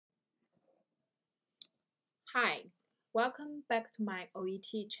Hi, welcome back to my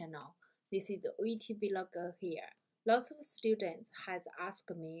OET channel. This is the OET vlogger here. Lots of students has asked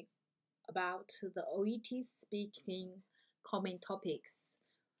me about the OET speaking common topics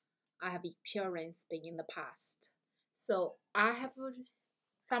I have experienced in the past. So I have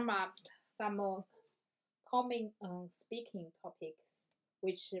summed up some common speaking topics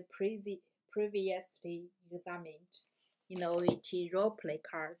which previously examined in the OET roleplay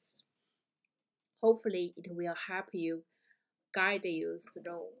cards. Hopefully, it will help you guide you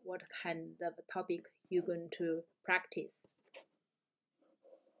through what kind of topic you're going to practice.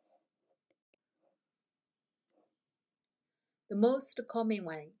 The most common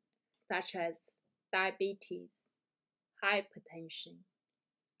ones, such as diabetes, hypertension,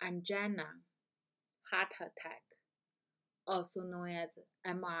 angina, heart attack, also known as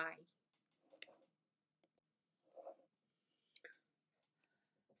MI.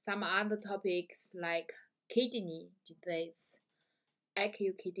 Some other topics like kidney disease,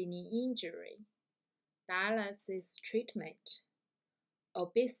 acute kidney injury, dialysis treatment,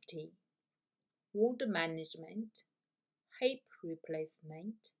 obesity, wound management, hip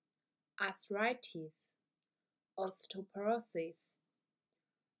replacement, arthritis, osteoporosis,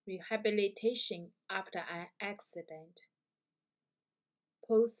 rehabilitation after an accident,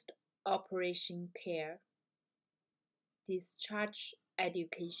 post-operation care, discharge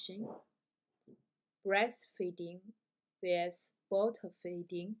education, breastfeeding vs. bottle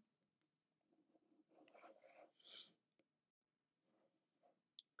feeding,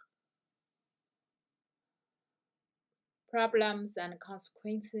 problems and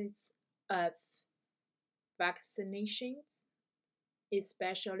consequences of vaccinations,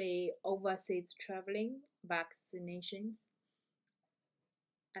 especially overseas traveling vaccinations,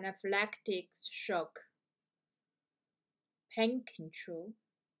 anaphylactic shock, pain control,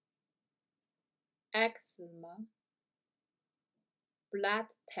 eczema, blood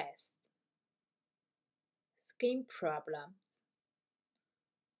test, skin problems,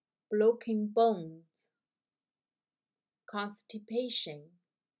 broken bones, constipation,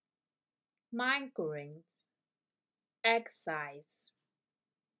 migraines, exercise.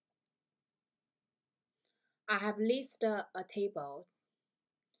 I have listed a table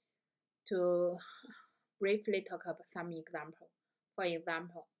to briefly talk about some examples. For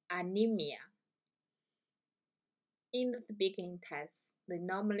example, anemia. In the speaking test, they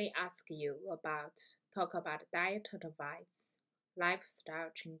normally ask you talk about diet advice, lifestyle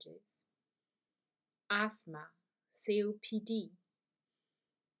changes, asthma, COPD.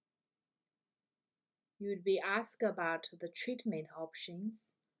 You'd be asked about the treatment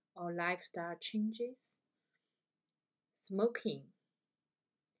options or lifestyle changes, smoking,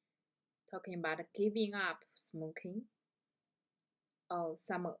 talking about giving up smoking, or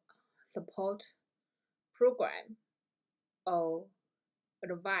some support program or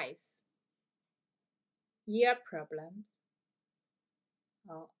advice, ear problems,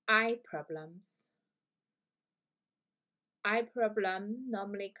 or eye problems. Eye problems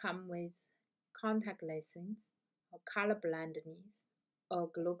normally come with contact lenses or color blindness or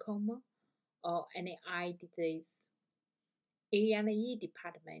glaucoma or any eye disease. A&E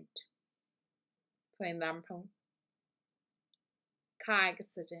department, for example, car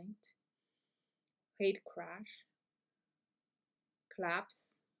accident, head crash,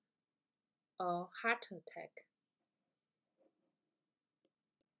 collapse, or heart attack.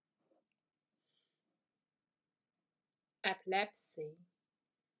 Epilepsy,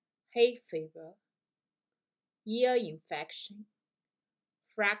 hay fever, ear infection,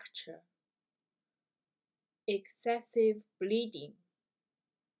 fracture, excessive bleeding,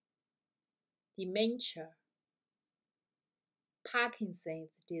 dementia, Parkinson's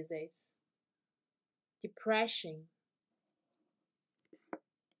disease, depression.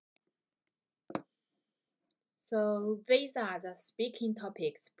 So these are the speaking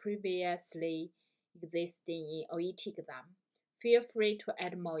topics previously existing in OET exam. Feel free to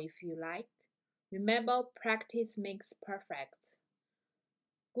add more if you like. Remember, practice makes perfect.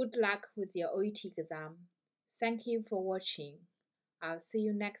 Good luck with your OET exam. Thank you for watching. I'll see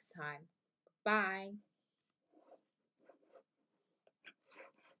you next time. Bye.